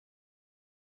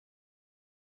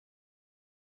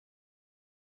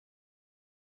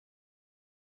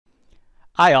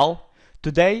Hi all,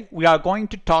 today we are going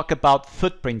to talk about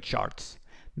footprint charts.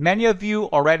 Many of you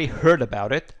already heard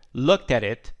about it, looked at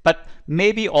it, but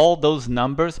maybe all those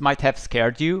numbers might have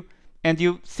scared you and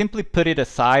you simply put it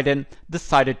aside and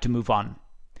decided to move on.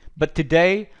 But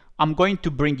today I'm going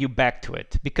to bring you back to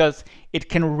it because it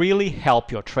can really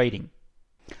help your trading.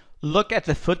 Look at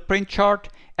the footprint chart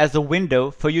as a window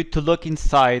for you to look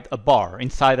inside a bar,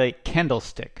 inside a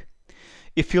candlestick.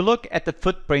 If you look at the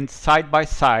footprints side by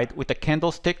side with the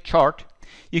candlestick chart,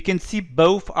 you can see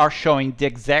both are showing the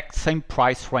exact same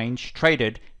price range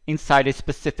traded inside a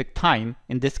specific time,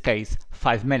 in this case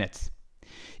 5 minutes.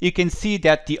 You can see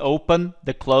that the open,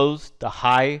 the close, the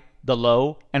high, the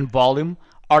low, and volume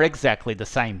are exactly the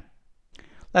same.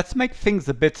 Let's make things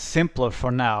a bit simpler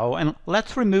for now and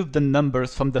let's remove the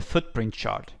numbers from the footprint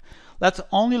chart. Let's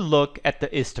only look at the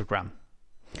histogram.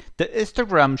 The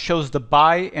histogram shows the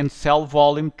buy and sell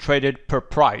volume traded per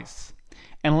price.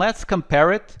 And let's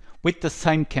compare it with the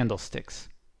same candlesticks.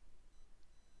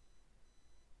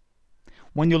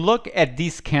 When you look at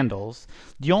these candles,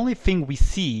 the only thing we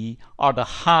see are the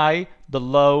high, the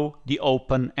low, the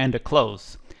open, and the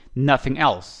close. Nothing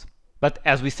else. But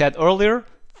as we said earlier,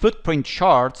 footprint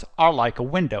charts are like a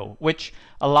window, which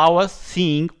allow us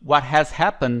seeing what has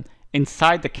happened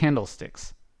inside the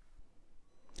candlesticks.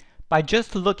 By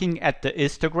just looking at the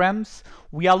histograms,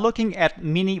 we are looking at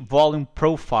mini volume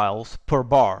profiles per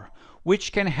bar,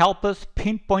 which can help us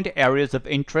pinpoint areas of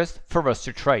interest for us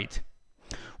to trade.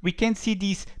 We can see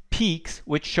these peaks,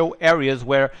 which show areas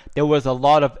where there was a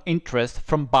lot of interest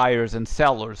from buyers and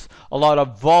sellers, a lot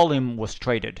of volume was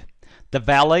traded. The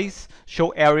valleys show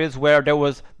areas where there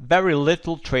was very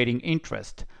little trading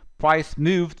interest. Price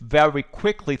moved very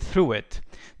quickly through it.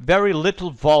 Very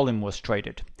little volume was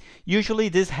traded. Usually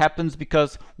this happens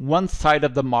because one side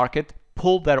of the market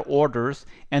pulled their orders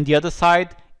and the other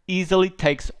side easily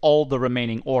takes all the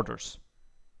remaining orders.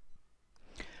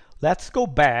 Let's go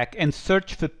back and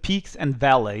search for peaks and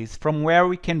valleys from where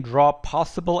we can draw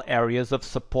possible areas of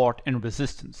support and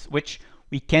resistance, which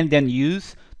we can then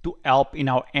use to help in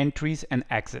our entries and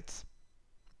exits.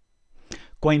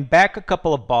 Going back a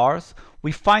couple of bars,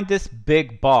 we find this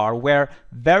big bar where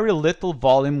very little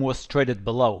volume was traded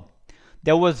below.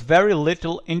 There was very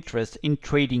little interest in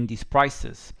trading these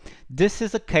prices. This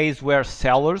is a case where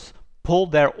sellers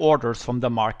pulled their orders from the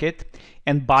market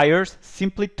and buyers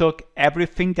simply took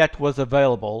everything that was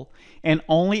available, and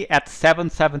only at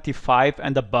 775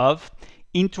 and above,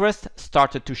 interest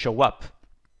started to show up.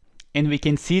 And we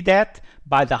can see that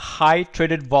by the high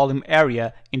traded volume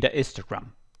area in the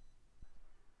histogram.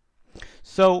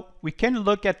 So we can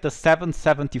look at the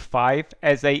 775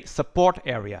 as a support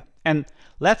area, and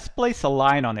let's place a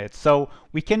line on it so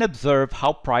we can observe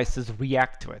how prices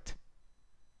react to it.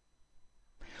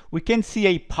 We can see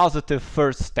a positive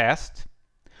first test.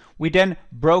 We then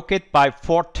broke it by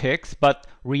 4 ticks but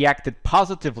reacted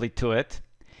positively to it,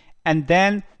 and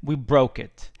then we broke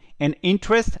it, and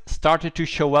interest started to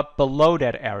show up below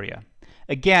that area.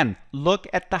 Again, look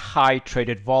at the high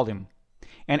traded volume.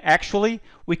 And actually,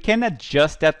 we can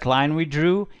adjust that line we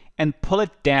drew and pull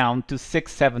it down to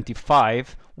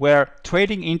 675, where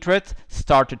trading interest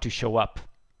started to show up.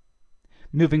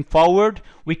 Moving forward,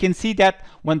 we can see that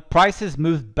when prices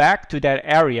moved back to that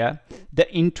area,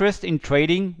 the interest in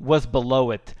trading was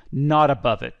below it, not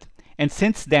above it. And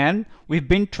since then, we've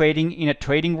been trading in a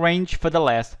trading range for the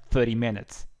last 30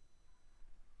 minutes.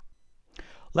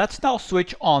 Let's now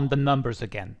switch on the numbers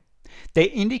again. They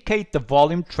indicate the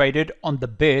volume traded on the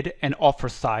bid and offer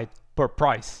side per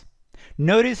price.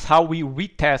 Notice how we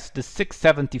retest the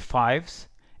 675s,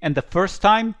 and the first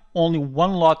time only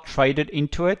 1 lot traded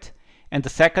into it, and the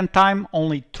second time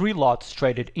only 3 lots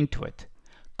traded into it.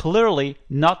 Clearly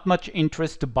not much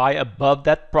interest to buy above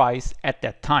that price at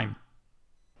that time.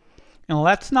 And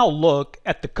let's now look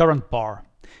at the current bar.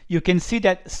 You can see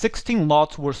that 16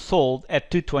 lots were sold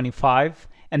at 225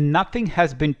 and nothing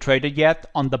has been traded yet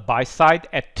on the buy side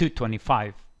at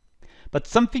 225. But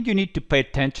something you need to pay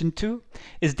attention to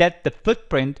is that the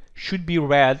footprint should be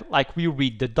read like we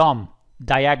read the DOM,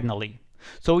 diagonally.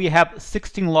 So we have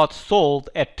 16 lots sold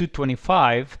at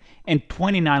 225 and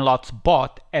 29 lots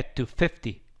bought at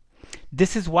 250.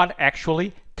 This is what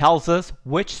actually tells us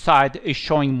which side is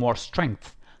showing more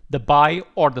strength, the buy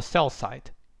or the sell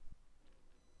side.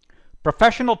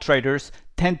 Professional traders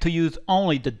tend to use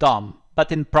only the DOM,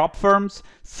 but in prop firms,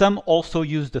 some also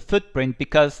use the footprint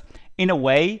because, in a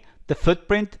way, the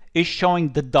footprint is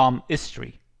showing the DOM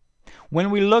history. When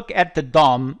we look at the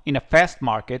DOM in a fast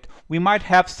market, we might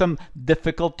have some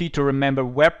difficulty to remember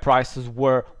where prices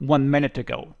were 1 minute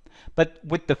ago. But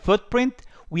with the footprint,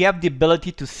 we have the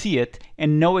ability to see it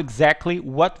and know exactly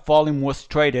what volume was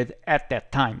traded at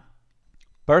that time.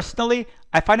 Personally,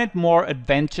 I find it more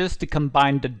advantageous to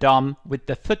combine the DOM with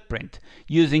the footprint,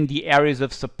 using the areas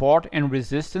of support and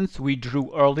resistance we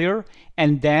drew earlier,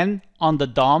 and then on the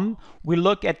DOM, we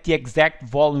look at the exact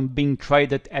volume being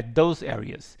traded at those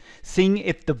areas, seeing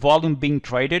if the volume being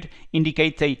traded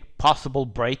indicates a possible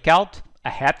breakout, a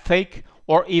head fake,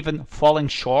 or even falling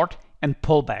short and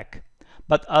pullback.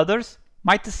 But others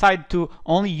might decide to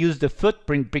only use the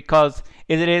footprint because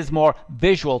it is more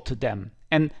visual to them,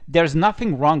 and there's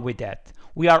nothing wrong with that.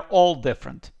 We are all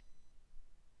different.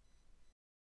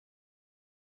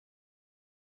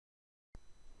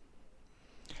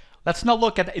 Let's now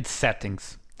look at its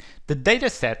settings. The data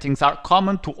settings are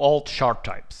common to all chart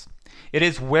types. It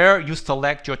is where you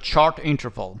select your chart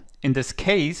interval. In this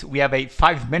case, we have a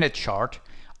 5-minute chart,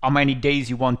 how many days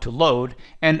you want to load,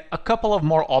 and a couple of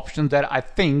more options that I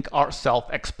think are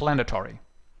self-explanatory.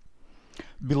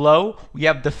 Below, we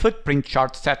have the footprint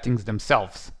chart settings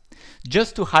themselves.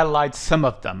 Just to highlight some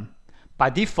of them,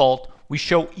 by default, we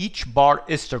show each bar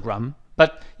histogram,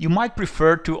 but you might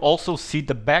prefer to also see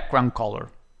the background color.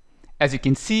 As you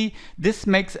can see, this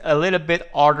makes it a little bit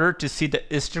harder to see the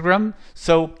histogram,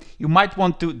 so you might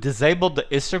want to disable the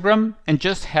histogram and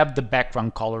just have the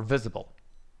background color visible.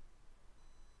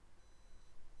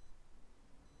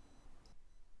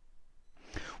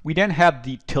 We then have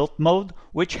the tilt mode,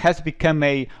 which has become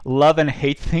a love and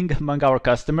hate thing among our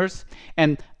customers.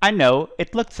 And I know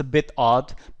it looks a bit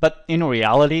odd, but in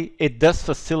reality, it does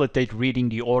facilitate reading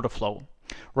the order flow.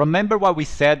 Remember why we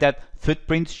said that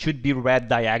footprints should be read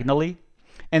diagonally?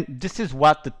 And this is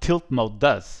what the tilt mode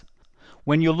does.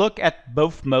 When you look at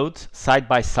both modes side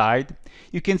by side,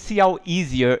 you can see how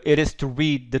easier it is to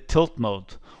read the tilt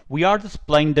mode. We are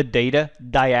displaying the data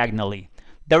diagonally.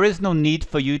 There is no need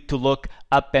for you to look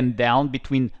up and down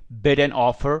between bid and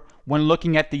offer when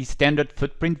looking at the standard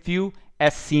footprint view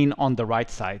as seen on the right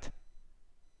side.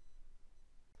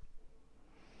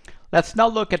 Let's now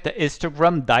look at the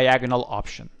histogram diagonal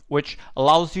option, which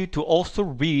allows you to also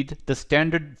read the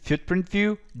standard footprint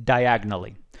view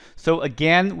diagonally. So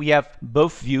again, we have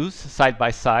both views side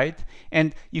by side,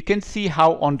 and you can see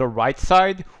how on the right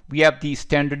side we have the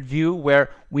standard view where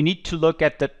we need to look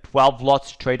at the 12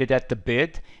 lots traded at the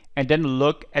bid and then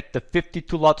look at the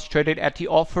 52 lots traded at the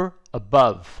offer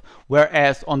above.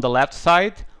 Whereas on the left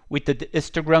side, with the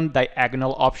histogram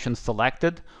diagonal option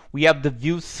selected, we have the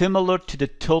view similar to the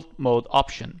tilt mode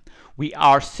option. We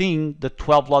are seeing the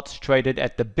 12 lots traded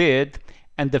at the bid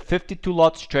and the 52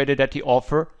 lots traded at the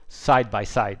offer side by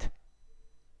side.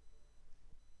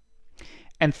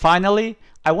 And finally,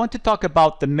 I want to talk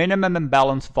about the minimum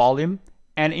imbalance volume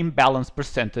and imbalance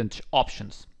percentage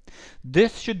options.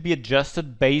 This should be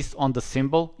adjusted based on the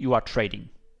symbol you are trading.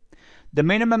 The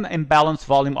minimum imbalance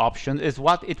volume option is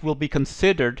what it will be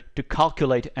considered to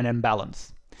calculate an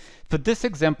imbalance. For this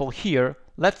example here,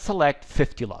 let's select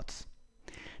 50 lots.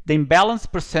 The imbalance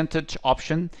percentage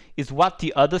option is what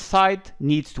the other side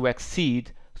needs to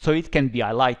exceed so it can be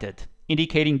highlighted,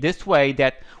 indicating this way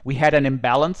that we had an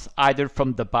imbalance either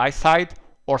from the buy side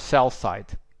or sell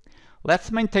side.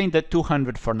 Let's maintain the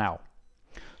 200 for now.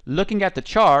 Looking at the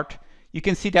chart, you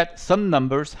can see that some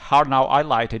numbers are now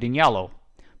highlighted in yellow.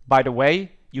 By the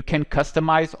way, you can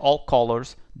customize all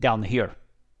colors down here.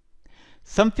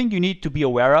 Something you need to be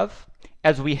aware of,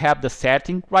 as we have the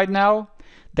setting right now,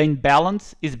 the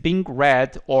imbalance is being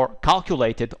read or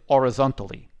calculated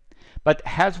horizontally. But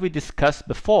as we discussed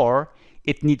before,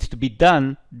 it needs to be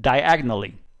done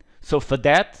diagonally. So for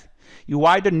that, you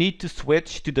either need to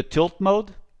switch to the tilt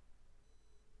mode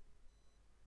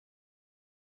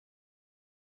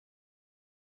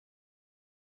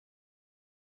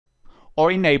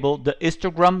or enable the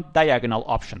histogram diagonal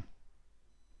option.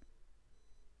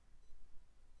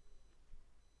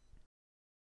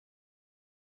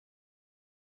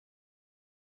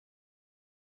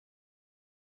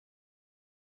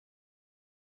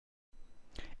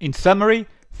 In summary,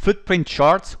 footprint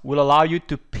charts will allow you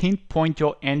to pinpoint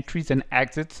your entries and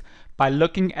exits by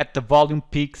looking at the volume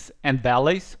peaks and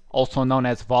valleys, also known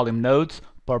as volume nodes,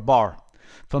 per bar.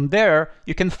 From there,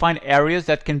 you can find areas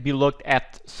that can be looked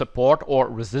at support or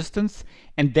resistance,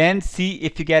 and then see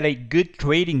if you get a good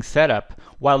trading setup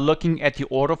while looking at the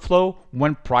order flow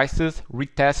when prices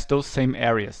retest those same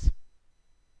areas.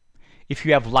 If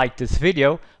you have liked this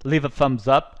video, leave a thumbs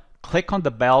up, click on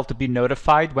the bell to be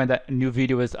notified when a new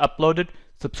video is uploaded,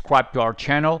 subscribe to our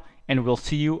channel, and we'll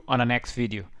see you on the next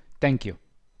video. Thank you.